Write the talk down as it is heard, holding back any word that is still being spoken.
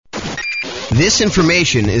This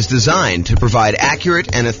information is designed to provide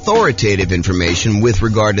accurate and authoritative information with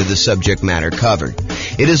regard to the subject matter covered.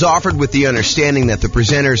 It is offered with the understanding that the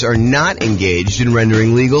presenters are not engaged in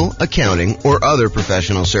rendering legal, accounting, or other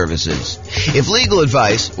professional services. If legal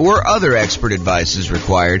advice or other expert advice is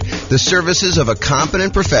required, the services of a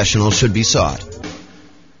competent professional should be sought.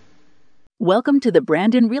 Welcome to the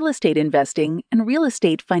Brandon Real Estate Investing and Real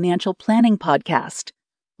Estate Financial Planning Podcast.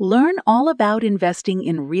 Learn all about investing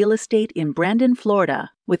in real estate in Brandon, Florida,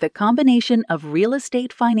 with a combination of real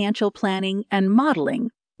estate financial planning and modeling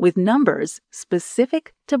with numbers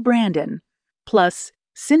specific to Brandon, plus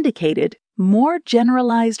syndicated, more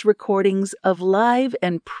generalized recordings of live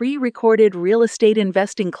and pre-recorded real estate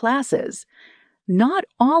investing classes, not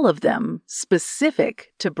all of them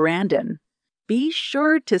specific to Brandon. Be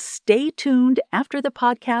sure to stay tuned after the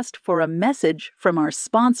podcast for a message from our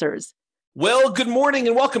sponsors. Well, good morning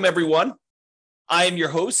and welcome, everyone. I am your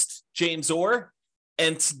host, James Orr,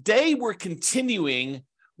 and today we're continuing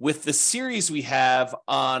with the series we have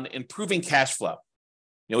on improving cash flow.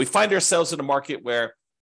 We find ourselves in a market where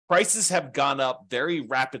prices have gone up very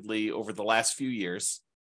rapidly over the last few years,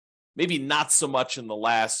 maybe not so much in the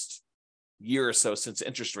last year or so since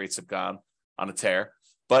interest rates have gone on a tear,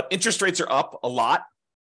 but interest rates are up a lot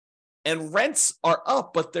and rents are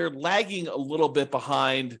up, but they're lagging a little bit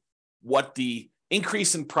behind what the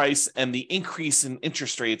increase in price and the increase in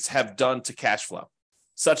interest rates have done to cash flow,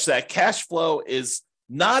 such that cash flow is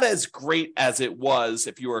not as great as it was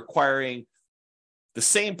if you were acquiring the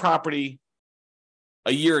same property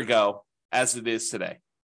a year ago as it is today.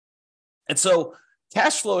 And so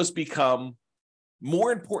cash flow has become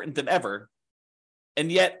more important than ever,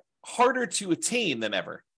 and yet harder to attain than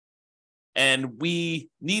ever. And we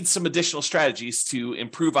need some additional strategies to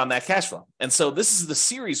improve on that cash flow. And so this is the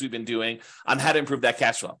series we've been doing on how to improve that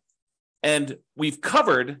cash flow. And we've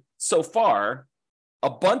covered so far a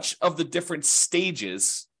bunch of the different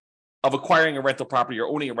stages of acquiring a rental property or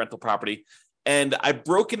owning a rental property. And I've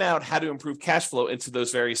broken out how to improve cash flow into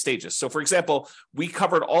those various stages. So for example, we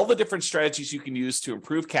covered all the different strategies you can use to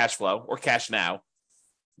improve cash flow or cash now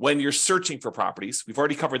when you're searching for properties. We've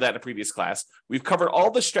already covered that in a previous class. We've covered all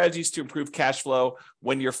the strategies to improve cash flow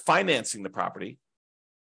when you're financing the property.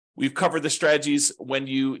 We've covered the strategies when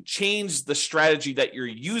you change the strategy that you're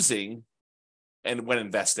using and when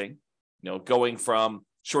investing, going from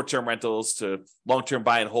short-term rentals to long-term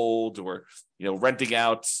buy and hold, or, renting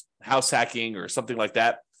out, house hacking or something like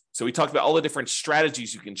that. So we talked about all the different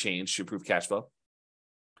strategies you can change to improve cash flow.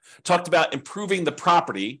 Talked about improving the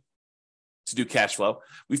property to do cash flow.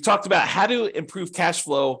 We've talked about how to improve cash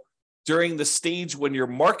flow during the stage when you're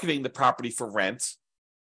marketing the property for rent.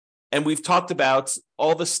 And we've talked about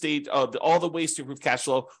all the ways to improve cash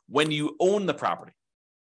flow when you own the property.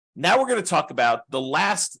 Now we're going to talk about the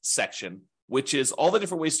last section, which is all the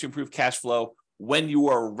different ways to improve cash flow when you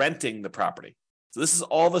are renting the property. So this is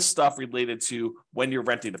all the stuff related to when you're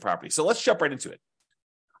renting the property. So let's jump right into it.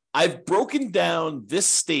 I've broken down this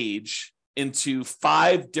stage into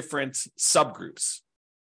 5 different subgroups.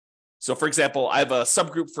 So for example, I have a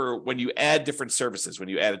subgroup for when you add different services, when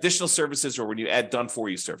you add additional services, or when you add done for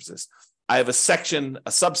you services. I have a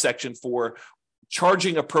subsection for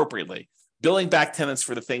charging appropriately, billing back tenants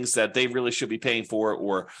for the things that they really should be paying for,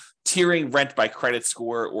 or tiering rent by credit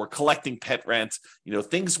score, or collecting pet rent,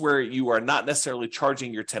 things where you are not necessarily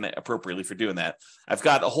charging your tenant appropriately for doing that. I've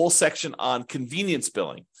got a whole section on convenience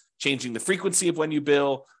billing, changing the frequency of when you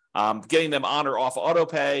bill, getting them on or off auto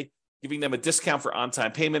pay, giving them a discount for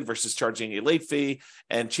on-time payment versus charging a late fee,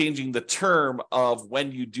 and changing the term of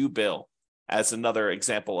when you do bill as another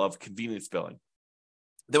example of convenience billing.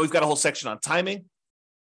 Then we've got a whole section on timing,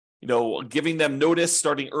 giving them notice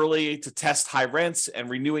starting early to test high rents and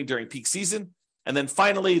renewing during peak season. And then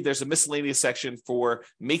finally, there's a miscellaneous section for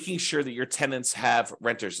making sure that your tenants have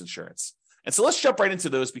renter's insurance. And so let's jump right into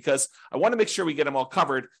those because I want to make sure we get them all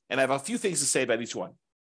covered, and I have a few things to say about each one.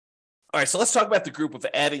 All right, so let's talk about the group of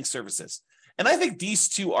adding services. And I think these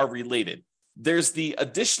two are related. There's the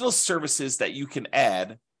additional services that you can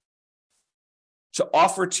add to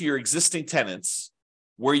offer to your existing tenants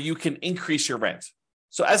where you can increase your rent.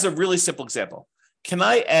 So as a really simple example, can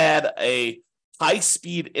I add a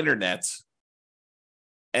high-speed internet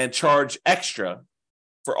and charge extra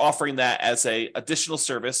for offering that as an additional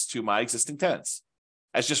service to my existing tenants?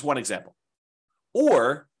 As just one example.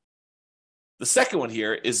 Or the second one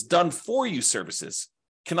here is done for you services.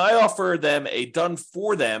 Can I offer them a done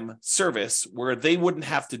for them service where they wouldn't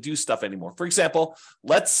have to do stuff anymore? For example,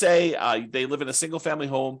 let's say they live in a single family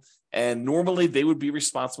home And normally they would be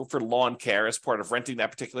responsible for lawn care as part of renting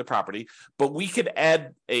that particular property. But we could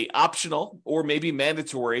add a optional or maybe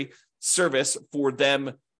mandatory service for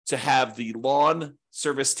them to have the lawn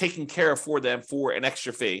service taken care of for them for an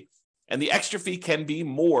extra fee. And the extra fee can be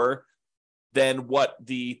more than what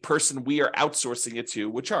the person we are outsourcing it to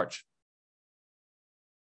would charge.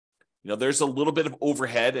 There's a little bit of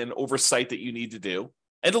overhead and oversight that you need to do,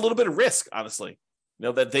 and a little bit of risk, honestly,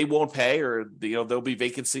 that they won't pay, or there'll be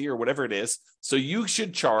vacancy or whatever it is. So you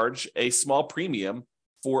should charge a small premium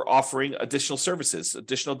for offering additional services,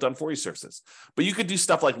 additional done-for-you services. But you could do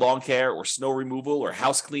stuff like lawn care or snow removal or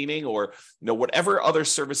house cleaning or whatever other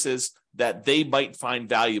services that they might find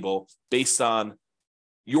valuable based on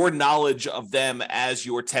your knowledge of them as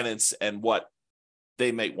your tenants and what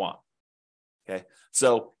they might want. Okay,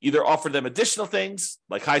 so either offer them additional things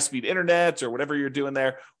like high-speed internet or whatever you're doing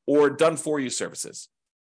there, or done-for-you services.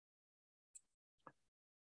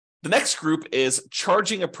 The next group is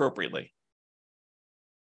charging appropriately.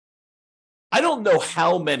 I don't know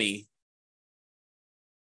how many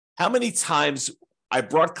times I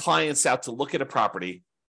brought clients out to look at a property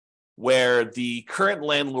where the current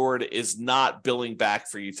landlord is not billing back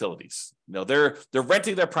for utilities. They're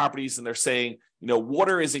renting their properties and they're saying,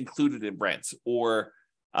 water is included in rent, or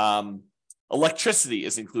electricity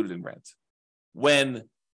is included in rent, when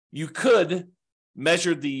you could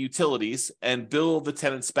measure the utilities and bill the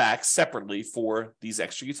tenants back separately for these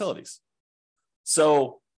extra utilities.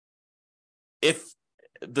 So if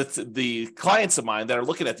the clients of mine that are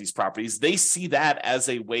looking at these properties, they see that as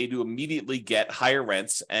a way to immediately get higher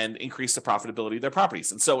rents and increase the profitability of their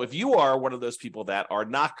properties. And so if you are one of those people that are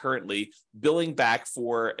not currently billing back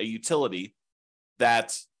for a utility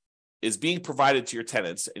that is being provided to your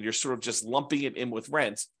tenants, and you're sort of just lumping it in with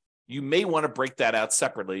rent, you may want to break that out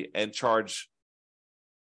separately and charge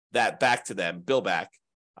that back to them, bill back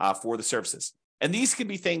for the services. And these can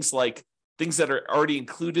be things like things that are already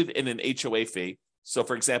included in an HOA fee. So,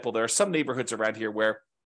 for example, there are some neighborhoods around here where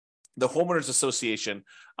the homeowners association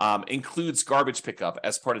includes garbage pickup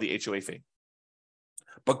as part of the HOA fee.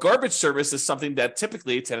 But garbage service is something that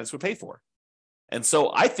typically tenants would pay for. And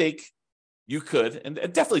so I think you could, and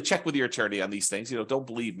definitely check with your attorney on these things, don't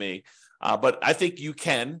believe me, but I think you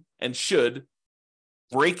can and should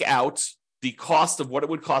break out the cost of what it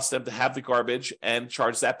would cost them to have the garbage and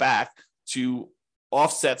charge that back to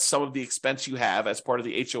offset some of the expense you have as part of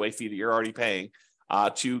the HOA fee that you're already paying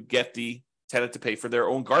to get the tenant to pay for their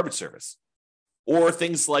own garbage service. Or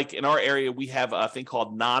things like in our area, we have a thing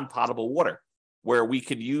called non-potable water, where we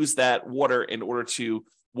can use that water in order to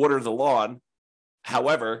water the lawn.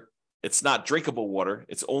 However, it's not drinkable water.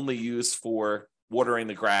 It's only used for watering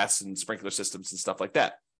the grass and sprinkler systems and stuff like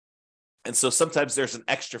that. And so sometimes there's an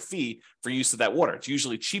extra fee for use of that water. It's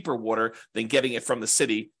usually cheaper water than getting it from the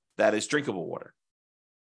city that is drinkable water.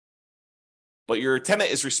 But your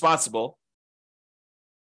tenant is responsible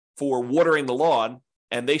for watering the lawn,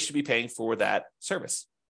 and they should be paying for that service.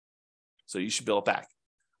 So you should bill it back.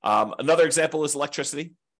 Another example is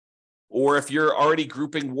electricity. Or if you're already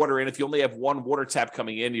grouping water in, if you only have one water tap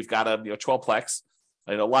coming in, you've got a 12-plex.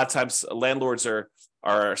 I know a lot of times landlords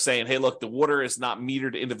are saying, hey, look, the water is not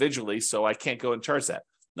metered individually, so I can't go and charge that.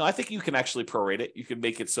 No, I think you can actually prorate it. You can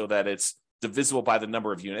make it so that it's divisible by the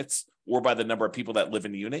number of units or by the number of people that live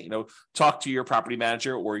in the unit. Talk to your property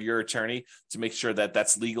manager or your attorney to make sure that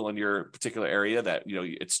that's legal in your particular area, that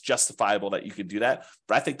it's justifiable that you can do that.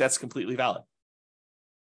 But I think that's completely valid.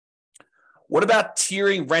 What about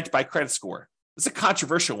tiering rent by credit score? It's a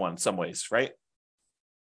controversial one in some ways, right?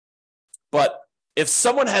 But if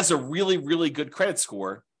someone has a really, really good credit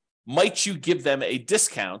score, might you give them a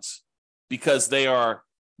discount because they are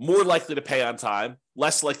more likely to pay on time,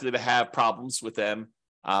 less likely to have problems with them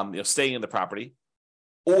staying in the property?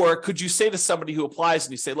 Or could you say to somebody who applies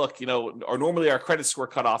and you say, look, or normally our credit score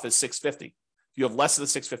cutoff is 650. If you have less than a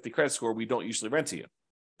 650 credit score, we don't usually rent to you.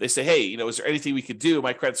 They say, hey, is there anything we could do?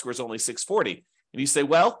 My credit score is only 640. And you say,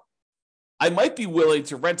 well, I might be willing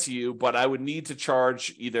to rent to you, but I would need to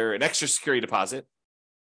charge either an extra security deposit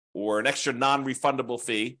or an extra non-refundable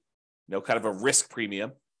fee, kind of a risk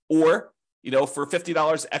premium, or, for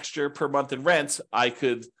 $50 extra per month in rent, I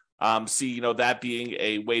could see, that being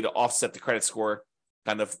a way to offset the credit score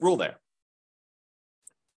kind of rule there.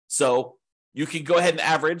 So you can go ahead and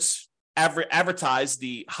advertise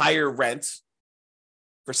the higher rent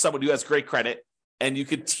for someone who has great credit, and you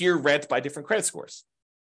could tier rent by different credit scores.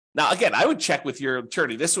 Now, again, I would check with your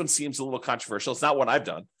attorney. This one seems a little controversial. It's not what I've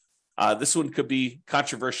done. This one could be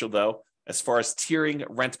controversial, though, as far as tiering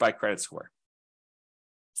rent by credit score.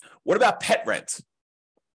 What about pet rent?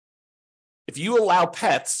 If you allow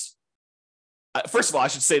pets, first of all, I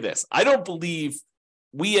should say this. I don't believe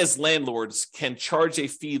we as landlords can charge a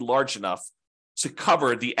fee large enough to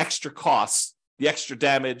cover the extra costs, the extra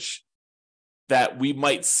damage that we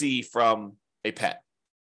might see from a pet.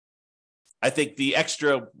 I think the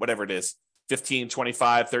extra, whatever it is, $15,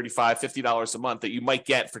 $25, $35, $50 a month that you might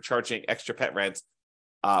get for charging extra pet rent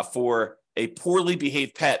for a poorly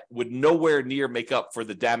behaved pet would nowhere near make up for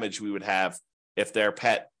the damage we would have if their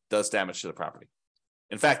pet does damage to the property.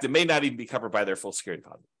 In fact, it may not even be covered by their full security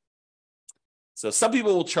deposit. So some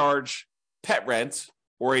people will charge pet rent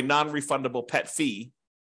or a non-refundable pet fee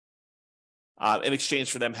in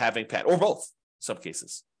exchange for them having pet, or both, in some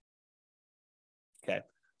cases. Okay,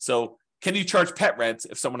 so can you charge pet rent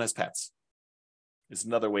if someone has pets? Is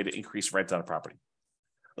another way to increase rent on a property.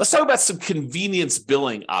 Let's talk about some convenience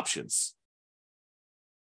billing options.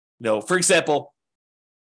 For example,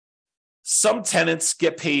 some tenants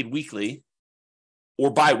get paid weekly or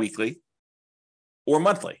biweekly or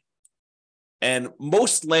monthly. And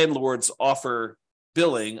most landlords offer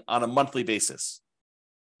billing on a monthly basis.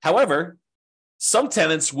 However, some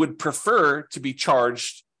tenants would prefer to be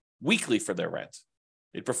charged weekly for their rent.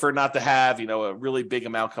 They'd prefer not to have, a really big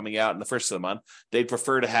amount coming out in the first of the month. They'd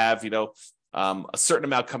prefer to have, a certain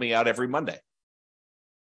amount coming out every Monday.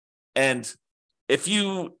 And if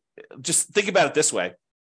you just think about it this way,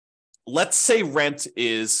 let's say rent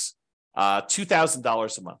is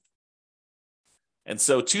 $2,000 a month. And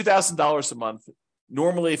so $2,000 a month,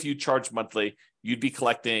 normally if you charge monthly, you'd be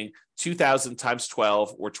collecting $2,000 times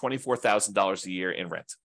 12 or $24,000 a year in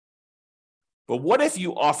rent. But what if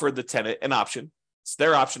you offered the tenant an option? It's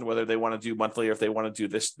their option whether they want to do monthly or if they want to do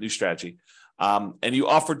this new strategy. And you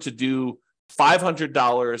offered to do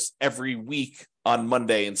 $500 every week on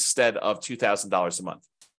Monday instead of $2,000 a month.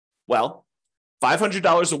 Well,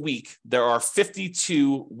 $500 a week, there are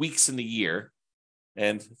 52 weeks in the year.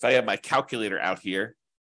 And if I have my calculator out here,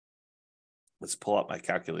 let's pull up my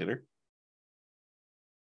calculator.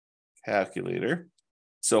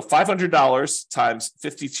 So $500 times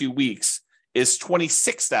 52 weeks is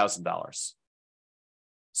 $26,000.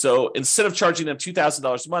 So instead of charging them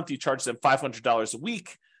 $2,000 a month, you charge them $500 a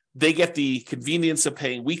week. They get the convenience of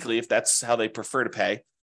paying weekly if that's how they prefer to pay.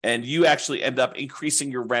 And you actually end up increasing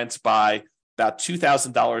your rent by about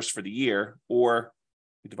 $2,000 for the year, or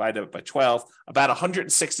you divide it by 12, about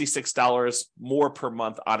 $166 more per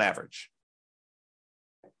month on average.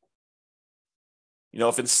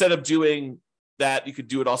 If instead of doing that, you could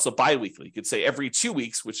do it also biweekly. You could say every 2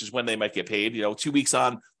 weeks, which is when they might get paid, 2 weeks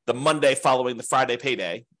on the Monday following the Friday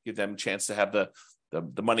payday, give them a chance to have the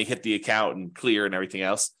money hit the account and clear and everything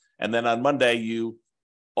else. And then on Monday, you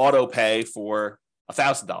auto pay for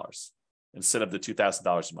 $1,000 instead of the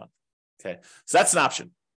 $2,000 a month. Okay, so that's an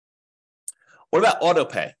option. What about auto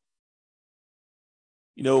pay?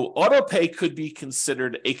 Auto pay could be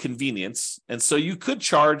considered a convenience. And so you could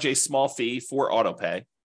charge a small fee for auto pay.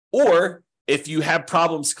 Or if you have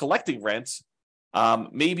problems collecting rent,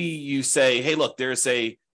 maybe you say, hey, look, there's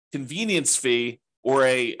a convenience fee or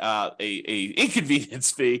a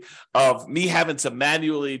inconvenience fee of me having to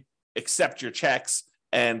manually accept your checks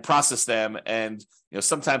and process them. And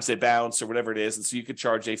sometimes they bounce or whatever it is. And so you could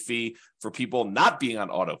charge a fee for people not being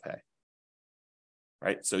on auto pay.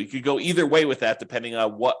 Right. So you could go either way with that, depending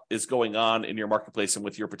on what is going on in your marketplace and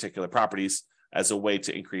with your particular properties as a way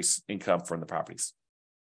to increase income from the properties.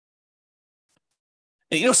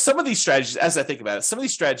 And, some of these strategies, as I think about it, some of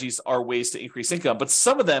these strategies are ways to increase income, but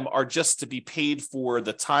some of them are just to be paid for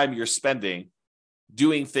the time you're spending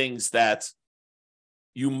doing things that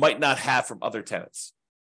you might not have from other tenants.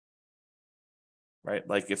 Right,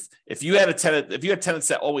 like if you had tenants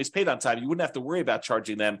that always paid on time, you wouldn't have to worry about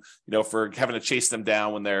charging them, for having to chase them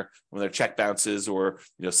down when their check bounces or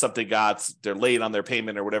they're late on their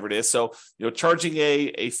payment or whatever it is. So charging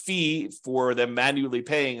a fee for them manually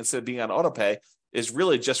paying instead of being on auto pay is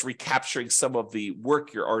really just recapturing some of the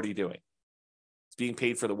work you're already doing. It's being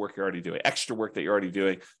paid for the work you're already doing, extra work that you're already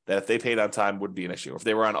doing that if they paid on time wouldn't be an issue. Or if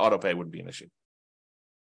they were on auto pay, wouldn't be an issue.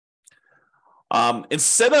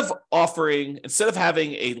 Instead of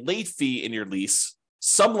having a late fee in your lease,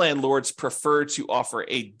 some landlords prefer to offer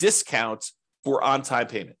a discount for on-time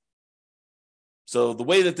payment. So the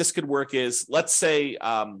way that this could work is, let's say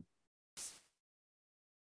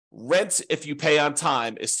rent, if you pay on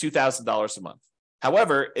time, is $2,000 a month.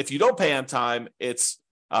 However, if you don't pay on time, it's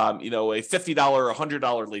a $50 or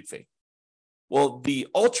 $100 late fee. Well, the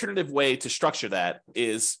alternative way to structure that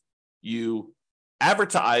is you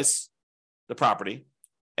advertise the property,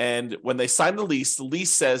 and when they sign the lease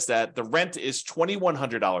says that the rent is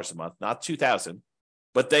 $2,100 a month, not $2,000,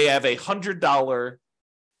 but they have $100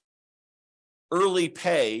 early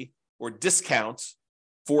pay or discount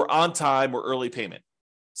for on-time or early payment.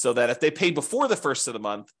 So that if they pay before the first of the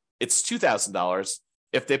month, it's $2,000.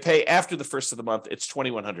 If they pay after the first of the month, it's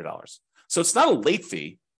 $2,100. So it's not a late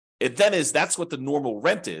fee. That's what the normal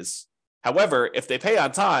rent is. However, if they pay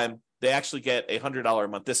on time, they actually get a $100 a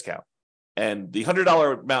month discount. And the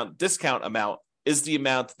 $100 discount amount is the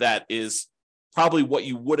amount that is probably what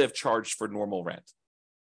you would have charged for normal rent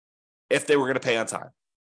if they were going to pay on time.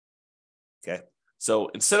 Okay. So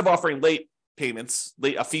instead of offering late payments,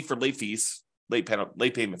 a fee for late fees, late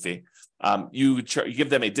payment fee, you give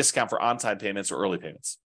them a discount for on-time payments or early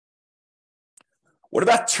payments. What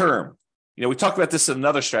about term? We talked about this in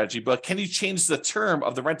another strategy, but can you change the term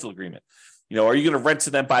of the rental agreement? Are you going to rent to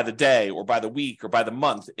them by the day or by the week or by the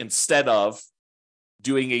month instead of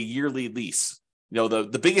doing a yearly lease?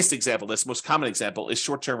 The biggest example, this most common example, is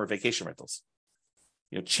short-term or vacation rentals.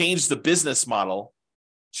 Change the business model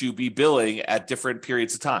to be billing at different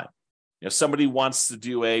periods of time. Somebody wants to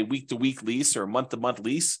do a week-to-week lease or a month-to-month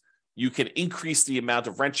lease, you can increase the amount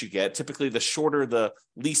of rent you get. Typically, the shorter the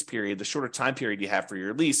lease period, the shorter time period you have for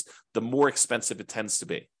your lease, the more expensive it tends to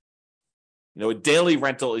be. A daily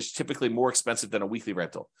rental is typically more expensive than a weekly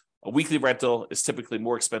rental. A weekly rental is typically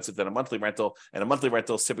more expensive than a monthly rental, and a monthly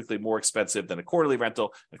rental is typically more expensive than a quarterly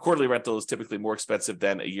rental. A quarterly rental is typically more expensive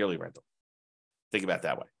than a yearly rental. Think about it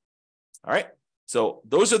that way. All right. So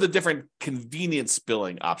those are the different convenience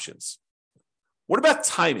billing options. What about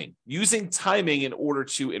timing? Using timing in order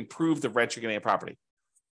to improve the rent you're getting on property.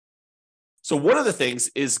 So one of the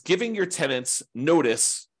things is giving your tenants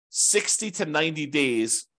notice 60 to 90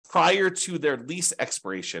 days prior to their lease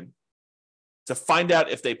expiration to find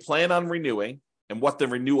out if they plan on renewing and what the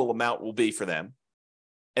renewal amount will be for them.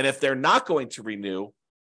 And if they're not going to renew,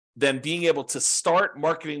 then being able to start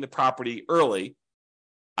marketing the property early,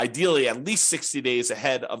 ideally at least 60 days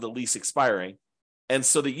ahead of the lease expiring, and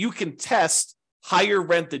so that you can test higher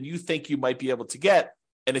rent than you think you might be able to get.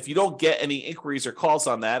 And if you don't get any inquiries or calls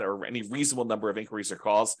on that, or any reasonable number of inquiries or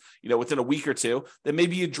calls, within a week or two, then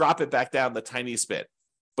maybe you drop it back down the tiniest bit.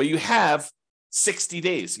 But you have 60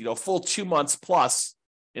 days, full 2 months plus,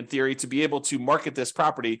 in theory, to be able to market this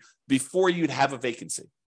property before you'd have a vacancy.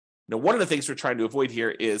 One of the things we're trying to avoid here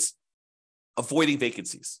is avoiding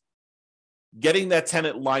vacancies. Getting that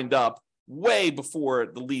tenant lined up way before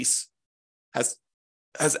the lease has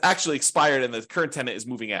actually expired and the current tenant is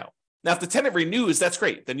moving out. Now, if the tenant renews, that's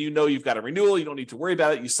great. Then you've got a renewal. You don't need to worry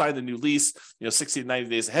about it. You sign the new lease, 60 to 90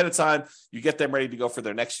 days ahead of time. You get them ready to go for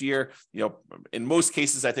their next year. In most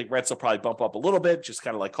cases, I think rents will probably bump up a little bit, just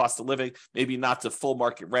kind of like cost of living, maybe not to full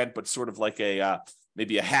market rent, but sort of like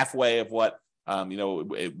maybe a halfway of what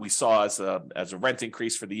we saw as a rent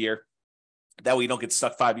increase for the year. That way you don't get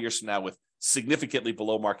stuck 5 years from now with significantly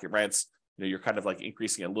below market rents. You're kind of like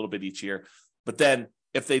increasing a little bit each year. But then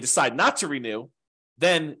if they decide not to renew,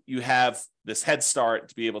 then you have this head start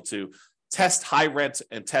to be able to test high rent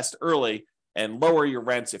and test early and lower your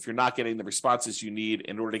rents if you're not getting the responses you need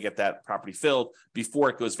in order to get that property filled before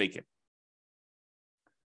it goes vacant.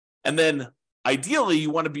 And then ideally, you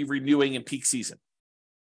want to be renewing in peak season.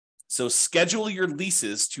 So schedule your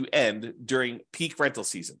leases to end during peak rental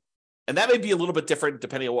season. And that may be a little bit different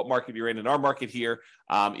depending on what market you're in. In our market here,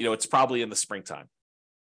 it's probably in the springtime,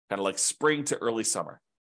 kind of like spring to early summer,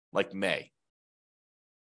 like May.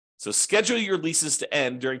 So schedule your leases to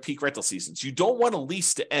end during peak rental seasons. You don't want a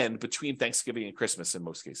lease to end between Thanksgiving and Christmas in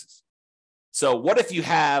most cases. So what if you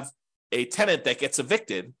have a tenant that gets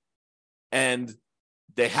evicted and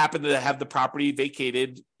they happen to have the property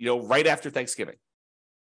vacated, right after Thanksgiving?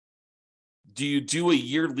 Do you do a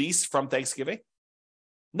year lease from Thanksgiving?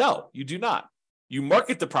 No, you do not. You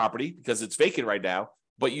market the property because it's vacant right now,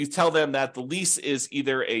 but you tell them that the lease is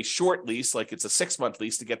either a short lease, like it's a 6-month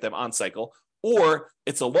lease to get them on cycle, or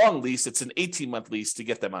it's a long lease, it's an 18-month lease to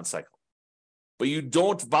get them on cycle. But you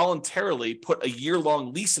don't voluntarily put a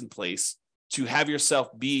year-long lease in place to have yourself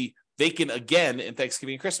be vacant again in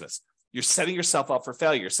Thanksgiving and Christmas. You're setting yourself up for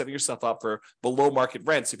failure, setting yourself up for below market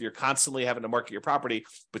rents if you're constantly having to market your property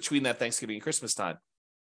between that Thanksgiving and Christmas time.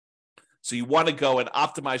 So you want to go and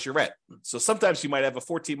optimize your rent. So sometimes you might have a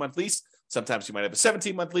 14-month lease. Sometimes you might have a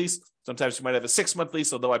 17-month lease. Sometimes you might have a 6-month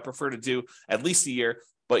lease, although I prefer to do at least a year.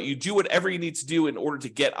 But you do whatever you need to do in order to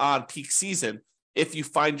get on peak season if you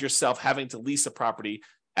find yourself having to lease a property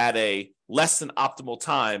at a less than optimal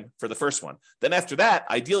time for the first one. Then after that,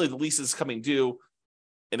 ideally the lease is coming due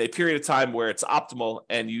in a period of time where it's optimal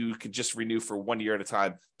and you can just renew for 1 year at a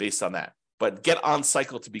time based on that. But get on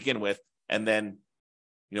cycle to begin with and then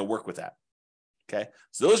work with that. Okay.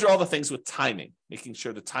 So those are all the things with timing, making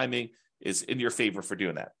sure the timing is in your favor for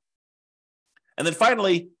doing that. And then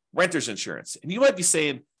finally, renter's insurance. And you might be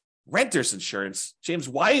saying, Renter's insurance. James,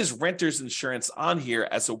 why is renter's insurance on here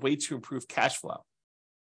as a way to improve cash flow?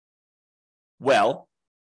 Well,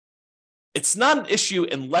 it's not an issue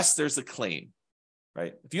unless there's a claim,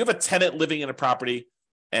 right? If you have a tenant living in a property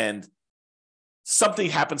and something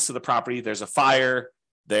happens to the property, there's a fire,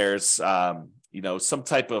 there's some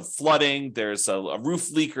type of flooding, there's a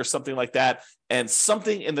roof leak or something like that, and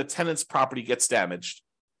something in the tenant's property gets damaged,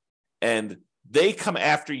 and they come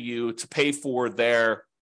after you to pay for their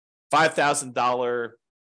 $5,000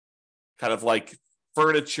 kind of like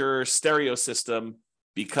furniture stereo system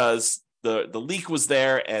because the leak was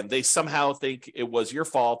there and they somehow think it was your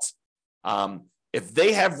fault. If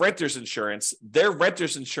they have renter's insurance, their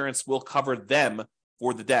renter's insurance will cover them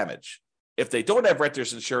for the damage. If they don't have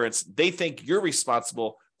renter's insurance, they think you're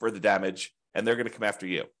responsible for the damage and they're going to come after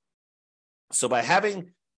you. So by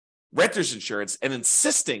having renter's insurance and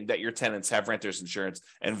insisting that your tenants have renter's insurance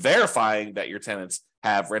and verifying that your tenants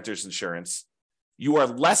have renter's insurance, you are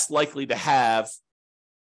less likely to have,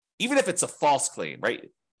 even if it's a false claim, right?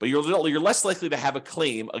 But you're less likely to have a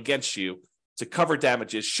claim against you to cover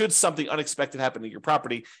damages should something unexpected happen to your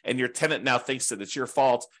property and your tenant now thinks that it's your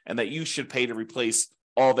fault and that you should pay to replace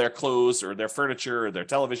all their clothes or their furniture or their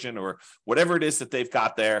television or whatever it is that they've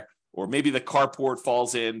got there. Or maybe the carport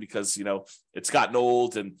falls in because, it's gotten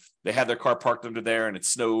old and they have their car parked under there and it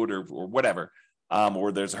snowed or whatever,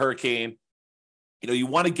 or there's a hurricane. You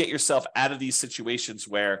want to get yourself out of these situations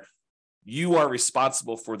where you are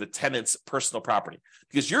responsible for the tenant's personal property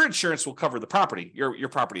because your insurance will cover the property, your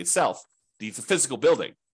property itself, the physical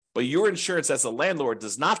building. But your insurance as a landlord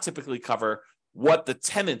does not typically cover what the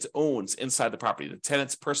tenant owns inside the property, the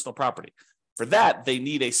tenant's personal property. For that, they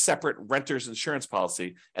need a separate renter's insurance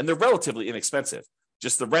policy, and they're relatively inexpensive.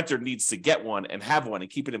 Just the renter needs to get one and have one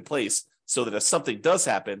and keep it in place so that if something does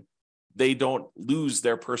happen, they don't lose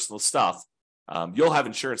their personal stuff. You'll have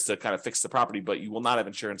insurance to kind of fix the property, but you will not have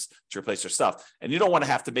insurance to replace your stuff. And you don't want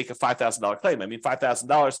to have to make a $5,000 claim. I mean,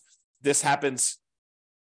 $5,000, this happens,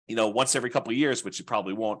 once every couple of years, which you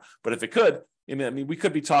probably won't. But if it could, we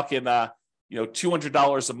could be talking,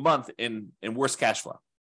 $200 a month in worst cash flow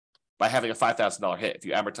by having a $5,000 hit if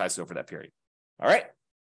you amortize it over that period. All right.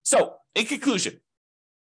 So in conclusion,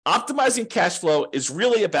 optimizing cash flow is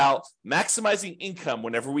really about maximizing income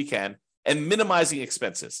whenever we can and minimizing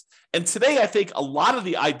expenses. And today, I think a lot of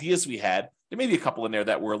the ideas we had, there may be a couple in there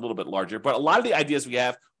that were a little bit larger, but a lot of the ideas we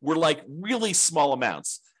have were like really small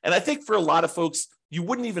amounts. And I think for a lot of folks, you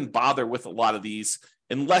wouldn't even bother with a lot of these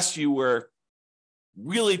unless you were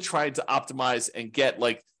really trying to optimize and get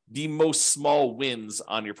like the most small wins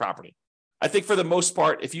on your property. I think for the most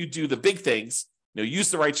part, if you do the big things,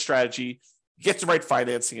 use the right strategy, get the right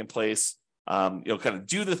financing in place, kind of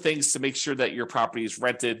do the things to make sure that your property is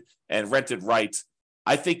rented and rented right.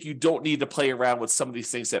 I think you don't need to play around with some of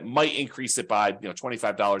these things that might increase it by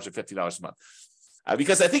 $25 or $50 a month.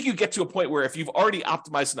 Because I think you get to a point where if you've already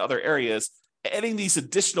optimized in other areas, adding these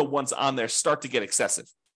additional ones on there start to get excessive.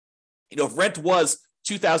 If rent was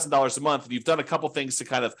 $2,000 a month, and you've done a couple things to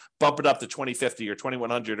kind of bump it up to $2,050 or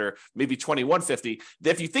 $2,100 or maybe $2,150,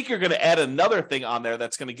 then if you think you're going to add another thing on there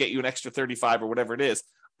that's going to get you an extra $35 or whatever it is,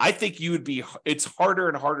 I think it's harder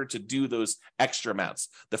and harder to do those extra amounts.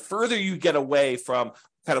 The further you get away from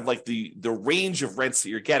kind of like the range of rents that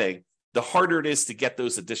you're getting, the harder it is to get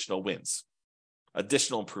those additional wins,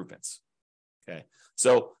 additional improvements. Okay.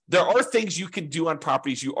 So there are things you can do on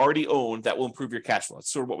properties you already own that will improve your cash flow. It's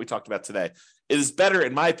sort of what we talked about today. It is better,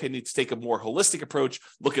 in my opinion, to take a more holistic approach,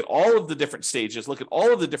 look at all of the different stages, look at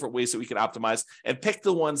all of the different ways that we can optimize, and pick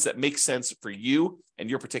the ones that make sense for you and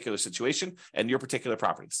your particular situation and your particular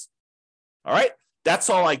properties. All right. That's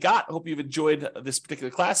all I got. I hope you've enjoyed this particular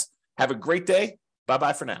class. Have a great day.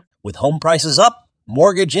 Bye-bye for now. With home prices up,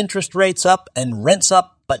 mortgage interest rates up, and rents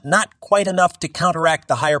up, but not quite enough to counteract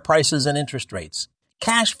the higher prices and interest rates,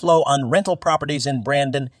 cash flow on rental properties in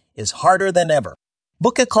Brandon is harder than ever.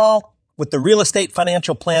 Book a call with the Real Estate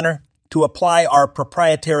Financial Planner to apply our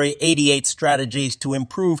proprietary 88 strategies to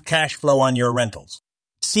improve cash flow on your rentals.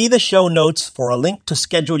 See the show notes for a link to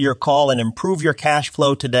schedule your call and improve your cash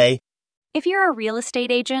flow today. If you're a real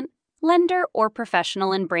estate agent, lender, or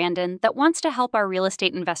professional in Brandon that wants to help our real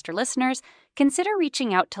estate investor listeners, consider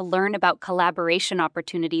reaching out to learn about collaboration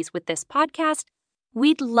opportunities with this podcast.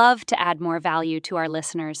 We'd love to add more value to our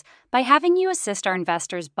listeners by having you assist our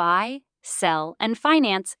investors buy, sell, and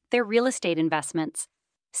finance their real estate investments.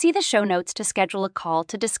 See the show notes to schedule a call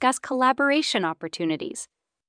to discuss collaboration opportunities.